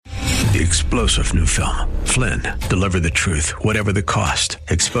The explosive new film, Flynn, Deliver the Truth, Whatever the Cost,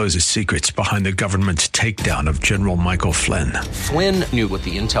 exposes secrets behind the government's takedown of General Michael Flynn. Flynn knew what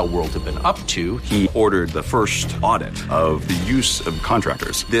the intel world had been up to. He ordered the first audit of the use of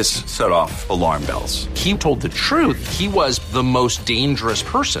contractors. This set off alarm bells. He told the truth. He was the most dangerous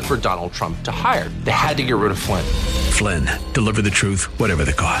person for Donald Trump to hire. They had to get rid of Flynn. Flynn, Deliver the Truth, Whatever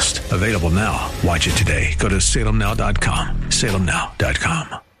the Cost. Available now. Watch it today. Go to salemnow.com.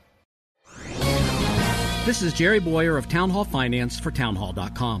 salemnow.com. This is Jerry Bowyer of Town Hall Finance for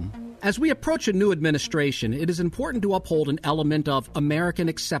townhall.com. As we approach a new administration, it is important to uphold an element of American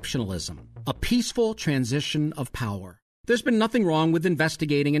exceptionalism, a peaceful transition of power. There's been nothing wrong with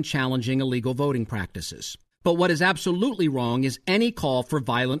investigating and challenging illegal voting practices. But what is absolutely wrong is any call for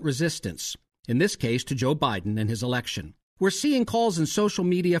violent resistance, in this case to Joe Biden and his election. We're seeing calls in social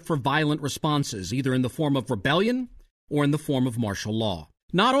media for violent responses, either in the form of rebellion or in the form of martial law.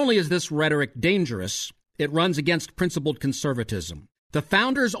 Not only is this rhetoric dangerous, it runs against principled conservatism. The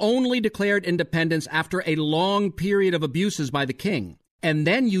founders only declared independence after a long period of abuses by the king, and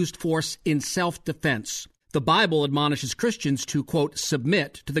then used force in self-defense. The Bible admonishes Christians to, quote,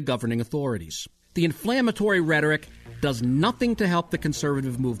 submit to the governing authorities. The inflammatory rhetoric does nothing to help the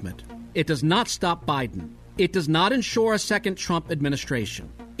conservative movement. It does not stop Biden. It does not ensure a second Trump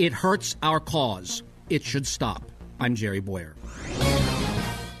administration. It hurts our cause. It should stop. I'm Jerry Bowyer.